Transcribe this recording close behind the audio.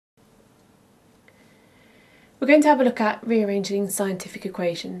We're going to have a look at rearranging scientific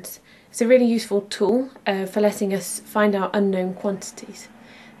equations. It's a really useful tool for letting us find out unknown quantities.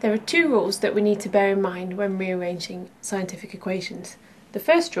 There are two rules that we need to bear in mind when rearranging scientific equations. The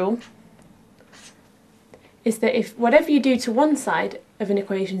first rule is that if whatever you do to one side of an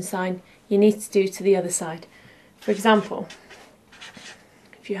equation sign, you need to do to the other side. For example,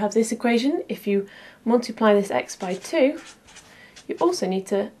 if you have this equation, if you multiply this x by 2, you also need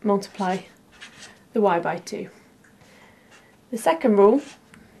to multiply the y by 2. The second rule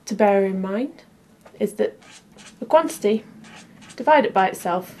to bear in mind is that the quantity divided by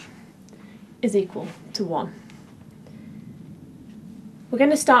itself is equal to 1. We're going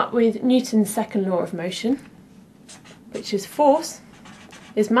to start with Newton's second law of motion, which is force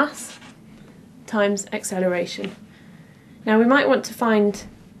is mass times acceleration. Now we might want to find,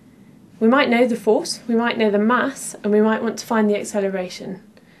 we might know the force, we might know the mass, and we might want to find the acceleration.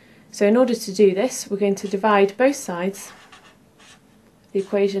 So in order to do this, we're going to divide both sides of the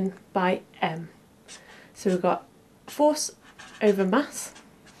equation by m. So we've got force over mass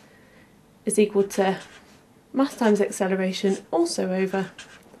is equal to mass times acceleration also over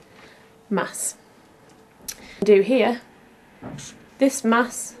mass. Do here, this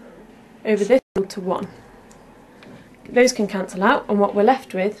mass over this equal to 1. Those can cancel out, and what we're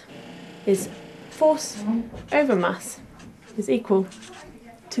left with is force over mass is equal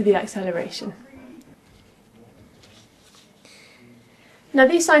to the acceleration. Now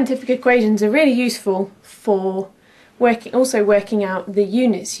these scientific equations are really useful for working out the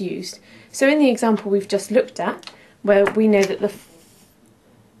units used. So in the example we've just looked at, where we know that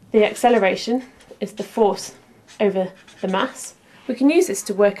the acceleration is the force over the mass, we can use this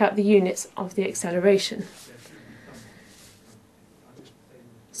to work out the units of the acceleration.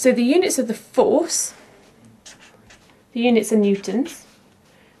 So the units of the force, the units are newtons,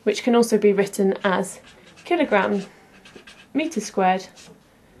 which can also be written as kilogram metre squared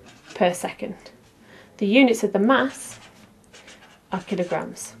per second. The units of the mass are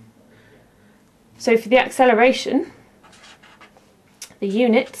kilograms. So for the acceleration, the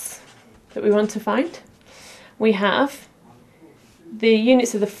units that we want to find, we have the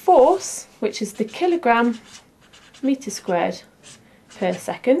units of the force, which is the kilogram metre squared per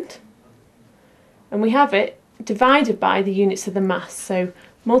second, and we have it divided by the units of the mass, so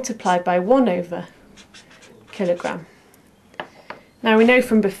multiplied by 1 over kilogram. Now we know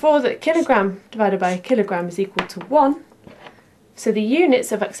from before that kilogram divided by a kilogram is equal to 1, so the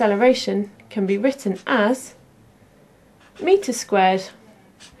units of acceleration can be written as metre squared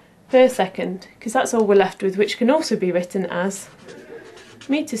per second, because that's all we're left with, which can also be written as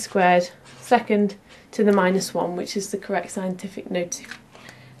metre squared second to the minus 1, which is the correct scientific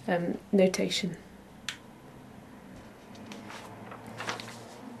notation.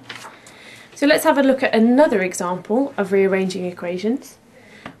 So let's have a look at another example of rearranging equations.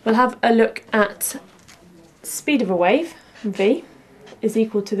 We'll have a look at speed of a wave, v, is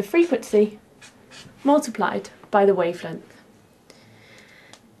equal to the frequency multiplied by the wavelength.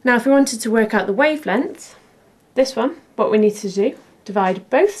 Now if we wanted to work out the wavelength, this one, what we need to do,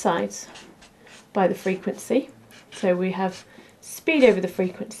 divide both sides by the frequency. So we have speed over the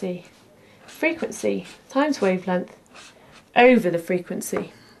frequency, frequency times wavelength over the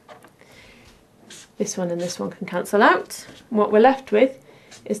frequency. This one and this one can cancel out. And what we're left with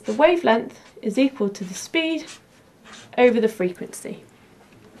is the wavelength is equal to the speed over the frequency.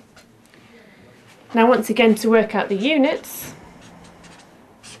 Now once again, to work out the units,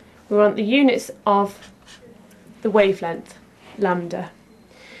 we want the units of the wavelength, lambda.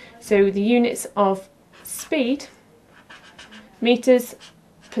 So the units of speed, metres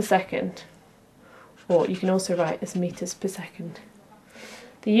per second, or you can also write as metres per second.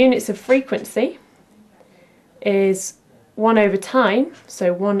 The units of frequency is 1 over time,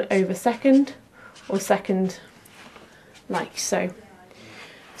 so 1 over second, or second like so.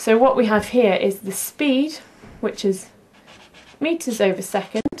 So what we have here is the speed, which is metres over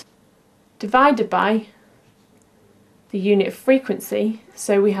second, divided by the unit of frequency,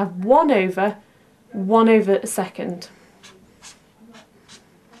 so we have 1 over a second.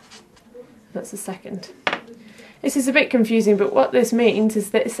 That's a second. This is a bit confusing, but what this means is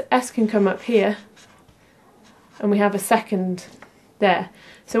that s can come up here, and we have a second there.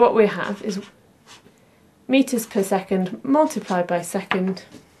 So what we have is metres per second multiplied by second.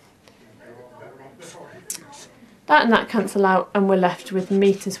 That and that cancel out, and we're left with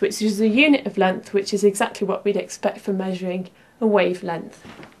metres, which is a unit of length, which is exactly what we'd expect for measuring a wavelength.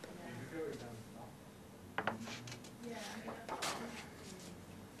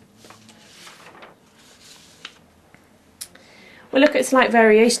 We'll look at a slight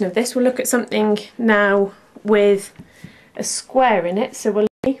variation of this. We'll look at something now with a square in it, so we'll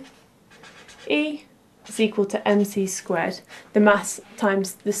E is equal to mc squared, the mass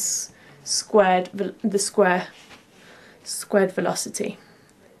times the squared velocity.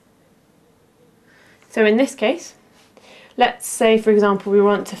 So in this case, let's say for example we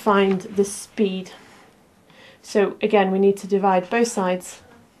want to find the speed. So again we need to divide both sides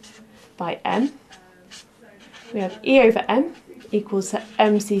by m. We have E over m equals to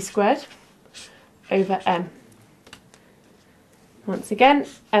mc squared over m. Once again,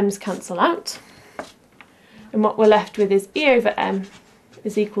 m's cancel out, and what we're left with is E over m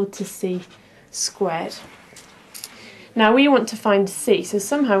is equal to c squared. Now we want to find c, so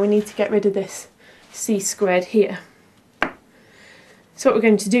somehow we need to get rid of this c squared here. So what we're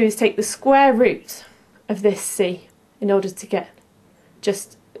going to do is take the square root of this c in order to get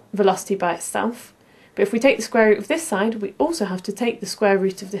just velocity by itself. But if we take the square root of this side, we also have to take the square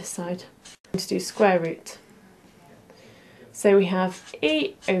root of this side. We're going to do square root. So we have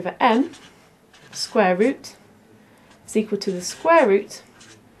E over m square root is equal to the square root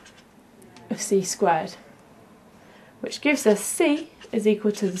of c squared, which gives us c is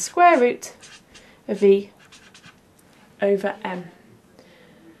equal to the square root of E over m.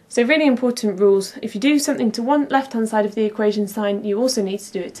 So really important rules. If you do something to one left-hand side of the equation sign, you also need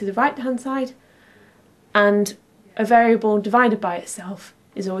to do it to the right-hand side, and a variable divided by itself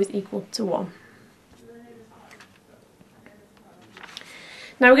is always equal to 1.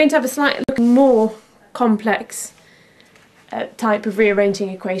 Now we're going to have a slightly more complex type of rearranging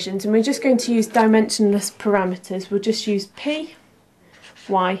equations, and we're just going to use dimensionless parameters. We'll just use p,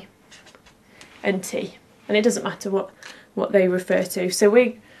 y and t, and it doesn't matter what they refer to. So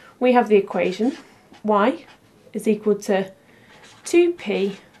we have the equation y is equal to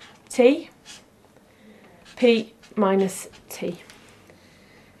 2p t p minus t.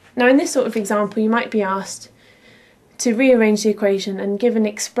 Now in this sort of example you might be asked to rearrange the equation and give an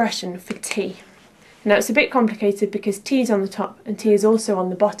expression for t. Now it's a bit complicated because t is on the top and t is also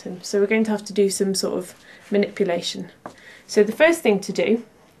on the bottom, so we're going to have to do some sort of manipulation. So the first thing to do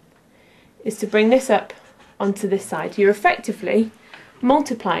is to bring this up onto this side. You're effectively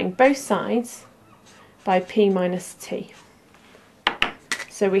multiplying both sides by p minus t.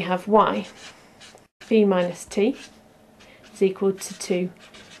 So we have y, p minus t is equal to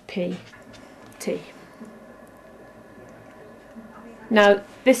 2p t. Now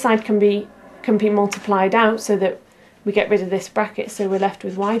this side can be multiplied out so that we get rid of this bracket, so we're left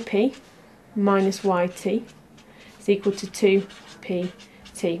with yp minus yt is equal to 2p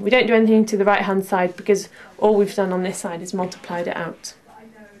t. We don't do anything to the right hand side because all we've done on this side is multiplied it out.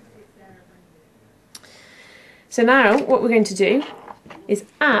 So now what we're going to do is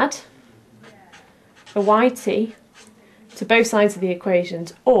add a yt to both sides of the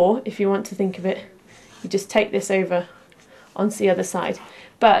equations, or if you want to think of it, you just take this over onto the other side.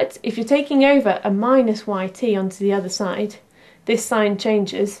 But if you're taking over a minus yt onto the other side, this sign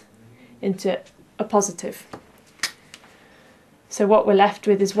changes into a positive. So what we're left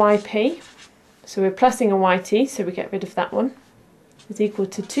with is yp, so we're plussing a yt, so we get rid of that one, is equal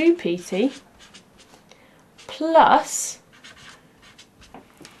to 2pt plus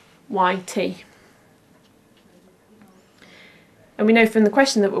yt. And we know from the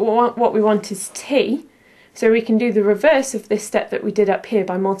question that what we want is t, so we can do the reverse of this step that we did up here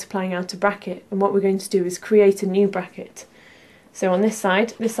by multiplying out a bracket, and what we're going to do is create a new bracket. So on this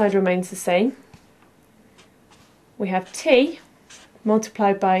side remains the same. We have t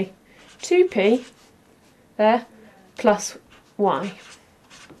multiplied by 2p there plus y.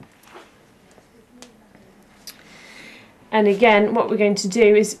 And again what we're going to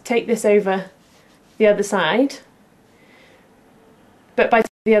do is take this over the other side, but by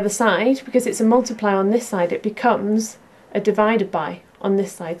the other side, because it's a multiply on this side, it becomes a divided by on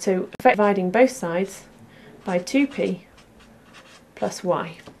this side, so dividing both sides by 2p plus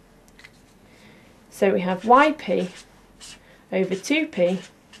y. So we have yp over 2p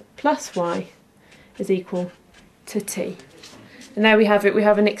plus y is equal to t. And there we have it. We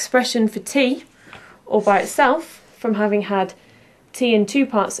have an expression for t all by itself from having had t in two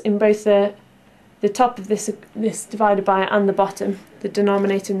parts in both the top of this divided by and the bottom, the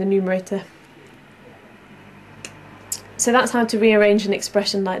denominator and the numerator. So that's how to rearrange an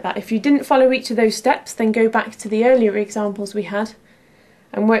expression like that. If you didn't follow each of those steps, then go back to the earlier examples we had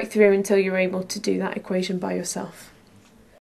and work through until you're able to do that equation by yourself.